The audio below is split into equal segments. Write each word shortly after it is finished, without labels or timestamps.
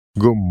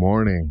Good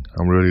morning.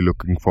 I'm really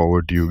looking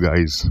forward to you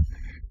guys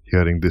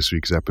hearing this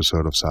week's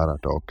episode of Sarah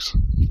Talks.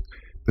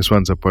 This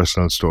one's a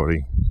personal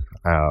story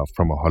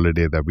from a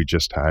holiday that we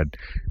just had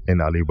in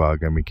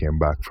Alibag and we came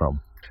back from.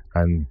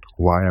 And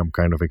why I'm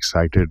kind of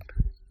excited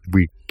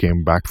we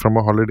came back from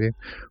a holiday,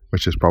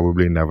 which has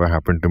probably never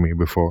happened to me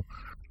before.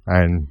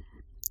 And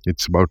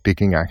it's about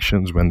taking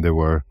actions when there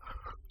were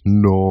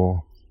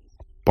no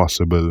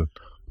possible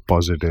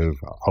positive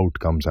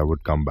outcomes I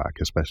would come back,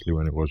 especially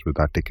when it was with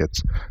our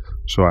tickets.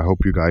 So I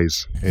hope you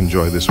guys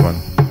enjoy this one.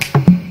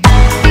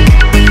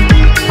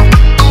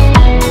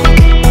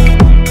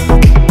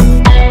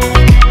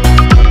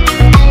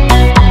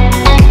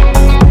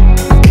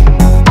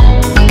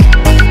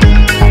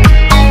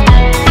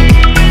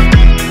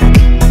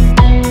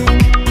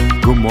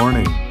 Good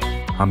morning.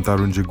 I'm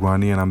Tarun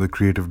Jigwani and I'm the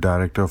creative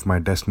director of my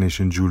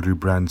destination jewelry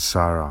brand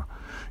Sarah.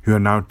 You are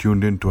now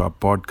tuned in to our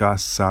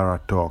podcast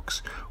Sarah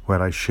Talks,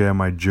 where I share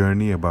my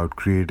journey about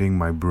creating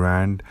my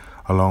brand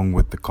along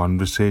with the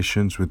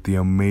conversations with the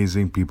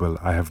amazing people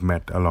I have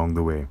met along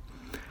the way.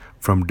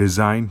 From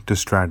design to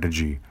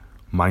strategy,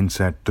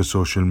 mindset to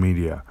social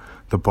media,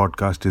 the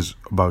podcast is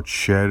about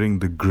sharing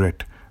the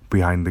grit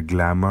behind the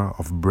glamour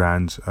of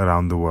brands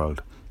around the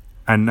world.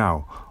 And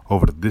now,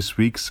 over to this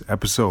week's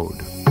episode.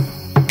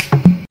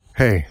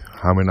 Hey,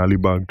 I'm in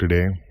Alibag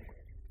today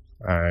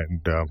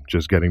and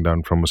just getting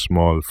done from a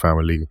small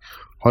family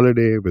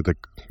holiday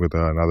with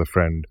another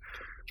friend.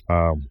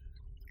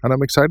 And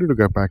I'm excited to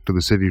get back to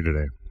the city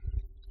today.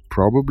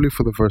 Probably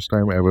for the first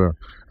time ever,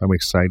 I'm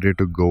excited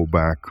to go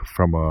back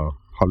from a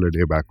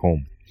holiday back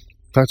home.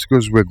 That's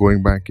because we're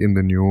going back in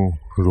the new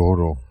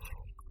Roro.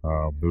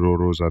 The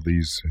Roros are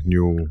these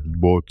new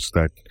boats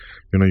that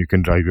you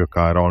can drive your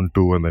car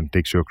onto and then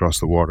takes you across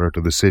the water to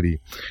the city.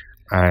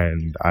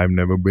 And I've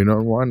never been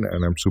on one,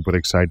 and I'm super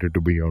excited to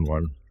be on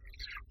one.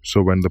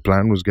 So when the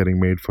plan was getting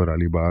made for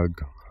Alibag,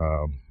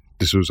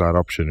 this was our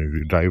option.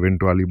 We drive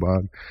into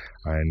Alibag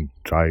and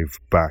drive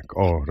back,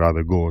 or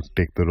rather go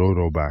take the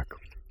Roro back.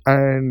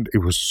 And it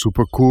was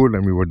super cool,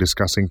 and we were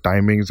discussing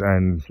timings.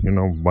 And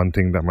one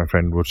thing that my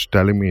friend was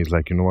telling me is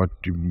like, you know what,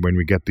 when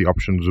we get the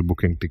options of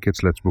booking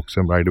tickets, let's book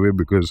them right away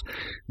because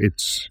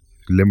it's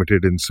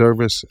limited in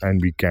service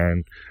and we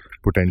can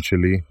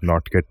potentially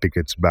not get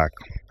tickets back.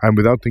 And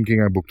without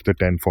thinking, I booked the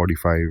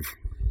 10:45,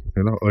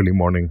 early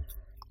morning.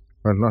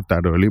 Well, not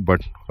that early,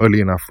 but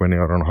early enough when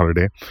you're on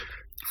holiday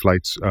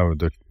flights,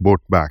 the boat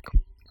back.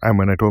 And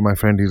when I told my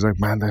friend, he's like,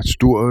 man, that's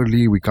too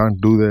early. We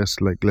can't do this.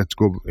 Like, let's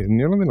go in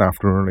the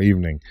afternoon or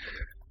evening.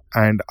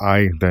 And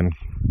I then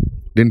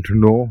didn't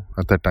know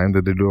at that time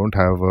that they don't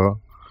have a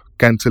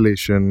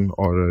cancellation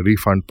or a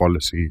refund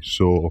policy.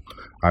 So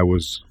I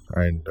was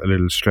and a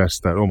little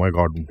stressed that, oh my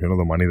God,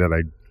 the money that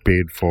I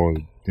paid for,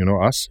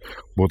 us,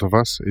 both of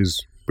us,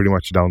 is pretty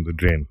much down the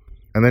drain.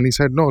 And then he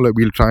said, no, like,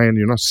 we'll try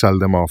and, sell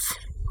them off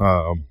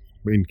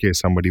in case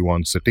somebody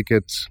wants the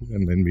tickets.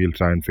 And then we'll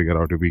try and figure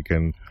out if we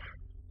can,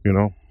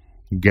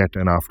 get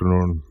an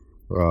afternoon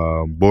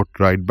boat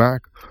ride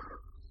back,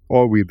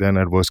 or we then,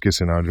 at worst case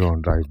scenario,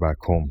 drive back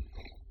home.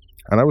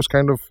 And I was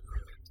kind of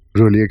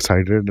really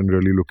excited and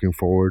really looking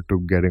forward to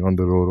getting on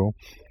the Roro.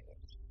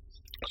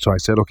 So I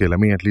said, okay, let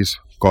me at least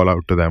call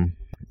out to them,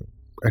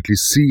 at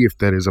least see if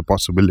there is a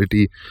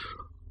possibility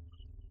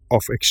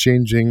of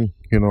exchanging,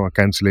 a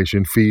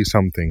cancellation fee,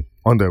 something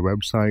on their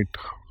website.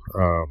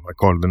 I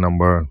called the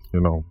number,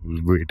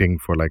 waiting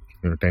for like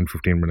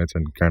 10-15 minutes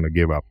and kind of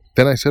gave up.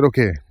 Then I said,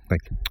 okay,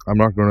 like, I'm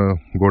not going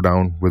to go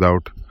down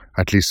without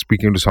at least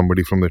speaking to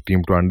somebody from the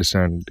team to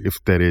understand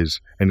if there is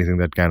anything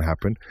that can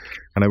happen.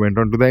 And I went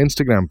on to the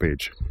Instagram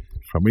page.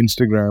 From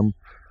Instagram,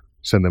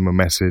 sent them a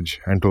message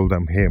and told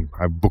them, hey,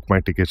 I booked my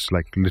tickets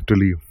like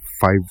literally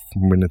 5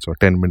 minutes or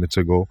 10 minutes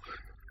ago,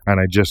 and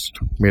I just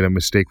made a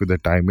mistake with the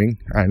timing,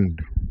 and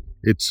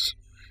it's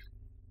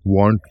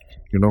what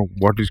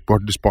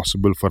is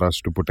possible for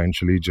us to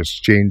potentially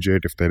just change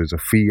it. If there is a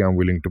fee I'm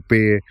willing to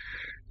pay,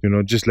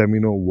 just let me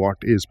know what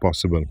is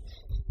possible.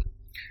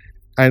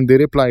 And they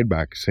replied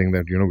back saying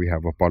that we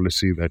have a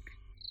policy that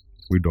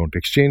we don't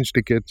exchange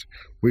tickets,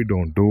 we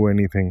don't do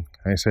anything.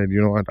 I said, you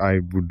know what, I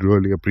would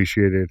really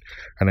appreciate it,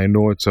 and I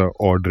know it's a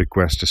odd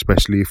request,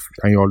 especially if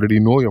I already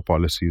know your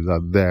policies are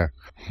there,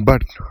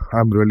 but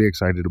I'm really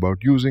excited about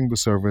using the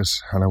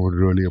service, and I would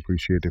really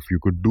appreciate if you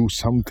could do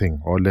something,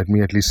 or let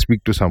me at least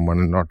speak to someone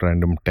and not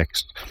random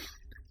text.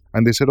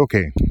 And they said,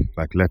 okay,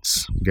 like,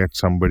 let's get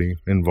somebody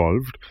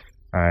involved,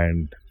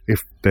 and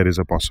if there is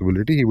a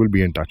possibility, he will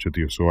be in touch with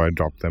you. So I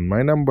dropped them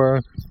my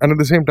number, and at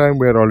the same time,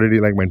 we're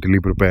already like mentally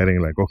preparing,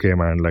 like, okay,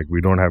 man, like,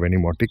 we don't have any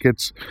more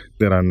tickets,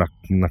 there are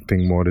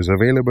nothing more is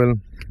available,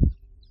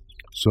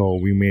 so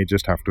we may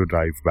just have to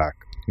drive back.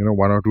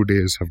 1 or 2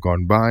 days have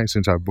gone by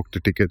since I've booked the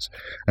tickets,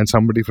 and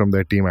somebody from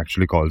their team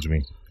actually calls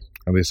me,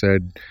 and they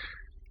said,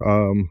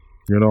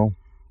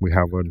 we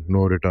have a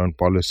no return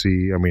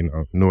policy,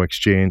 no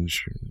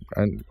exchange,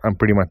 and I'm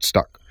pretty much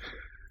stuck.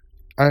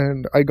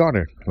 And I got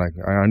it. Like,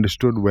 I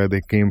understood where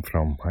they came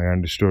from. I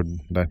understood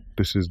that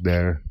this is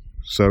their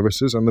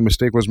services and the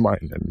mistake was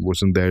mine and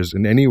wasn't theirs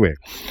in any way.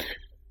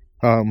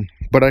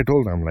 But I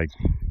told them, like,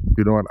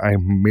 you know what, I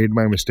made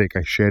my mistake.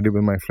 I shared it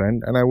with my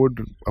friend, and I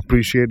would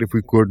appreciate if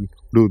we could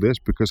do this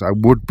because I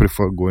would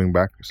prefer going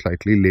back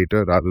slightly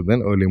later rather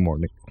than early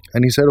morning.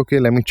 And he said, okay,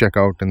 let me check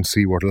out and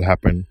see what will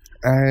happen.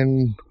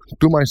 And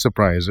to my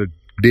surprise, a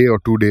day or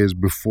 2 days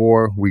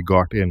before we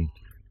got in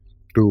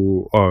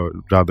to, or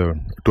rather,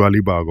 to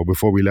Alibag, or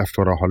before we left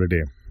for our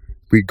holiday,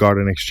 we got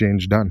an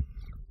exchange done.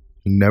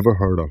 Never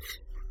heard of,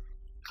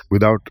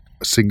 without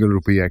a single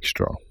rupee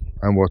extra.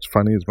 And what's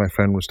funny is my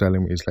friend was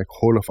telling me, it's like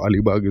whole of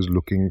Alibag is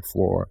looking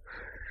for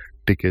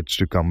tickets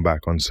to come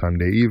back on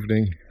Sunday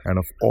evening, and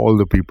of all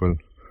the people,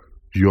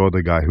 you're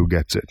the guy who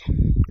gets it.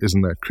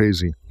 Isn't that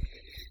crazy?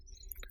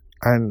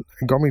 And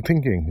it got me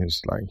thinking,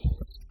 it's like,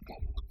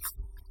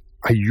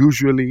 I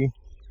usually,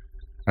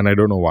 and I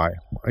don't know why,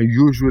 I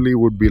usually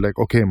would be like,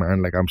 okay,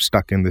 man, like I'm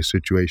stuck in this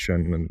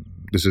situation and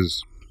this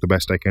is the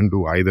best I can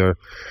do. Either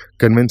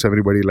convince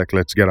everybody, like,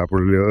 let's get up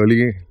really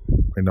early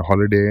in the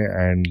holiday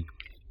and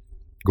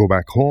go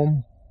back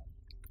home,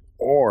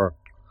 or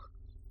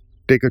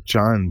take a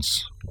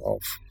chance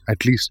of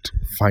at least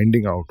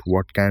finding out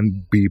what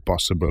can be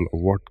possible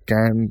or what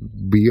can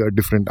be a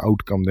different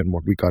outcome than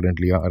what we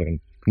currently are in.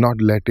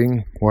 Not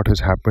letting what has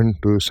happened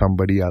to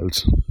somebody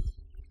else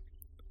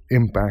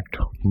impact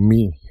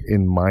me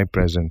in my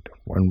present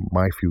and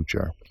my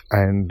future.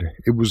 And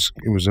it was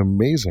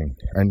amazing.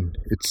 And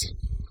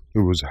it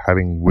was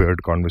having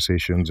weird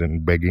conversations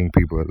and begging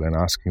people and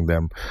asking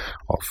them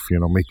of,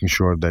 making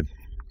sure that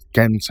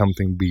can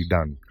something be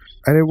done.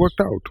 And it worked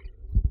out.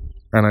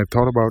 And I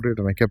thought about it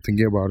and I kept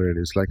thinking about it.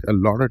 It's like a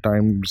lot of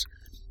times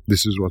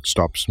this is what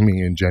stops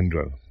me in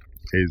general,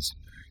 is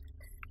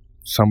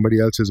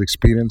somebody else has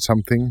experienced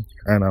something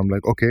and I'm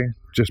like, okay,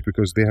 just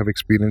because they have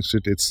experienced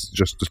it, it's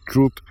just the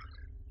truth,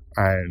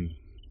 and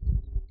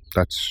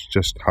that's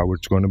just how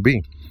it's going to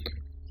be.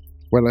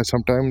 Well,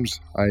 sometimes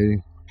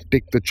I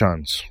take the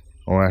chance,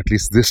 or at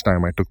least this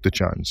time I took the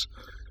chance,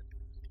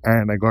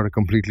 and I got a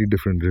completely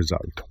different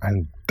result,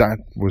 and that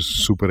was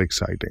super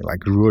exciting,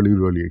 like really,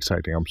 really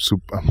exciting.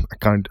 I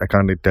can't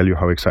tell you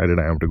how excited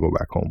I am to go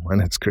back home,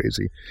 and it's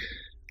crazy.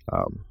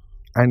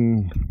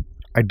 And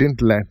I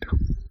didn't let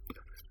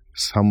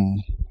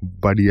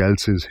somebody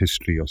else's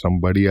history or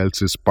somebody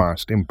else's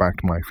past impact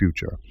my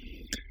future.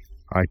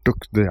 I took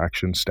the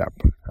action step,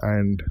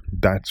 and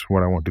that's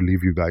what I want to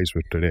leave you guys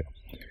with today.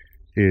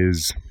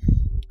 Is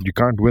you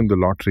can't win the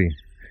lottery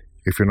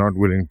if you're not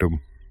willing to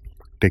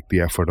take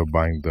the effort of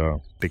buying the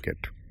ticket.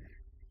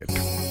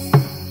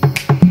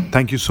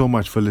 Thank you so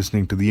much for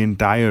listening to the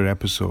entire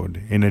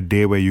episode. In a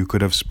day where you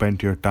could have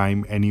spent your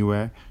time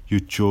anywhere, you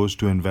chose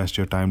to invest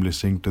your time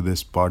listening to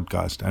this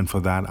podcast, and for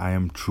that I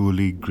am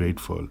truly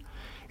grateful.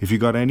 If you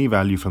got any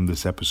value from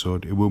this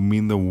episode, it would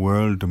mean the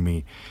world to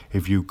me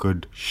if you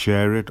could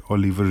share it or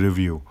leave a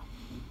review.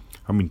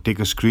 Take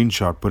a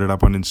screenshot, put it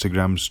up on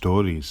Instagram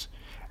stories.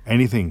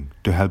 Anything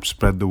to help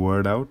spread the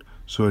word out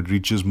so it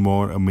reaches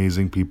more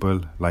amazing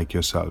people like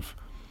yourself.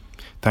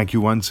 Thank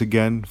you once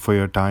again for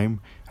your time,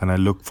 and I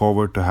look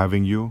forward to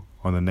having you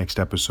on the next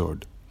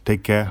episode.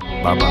 Take care.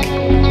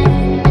 Bye-bye.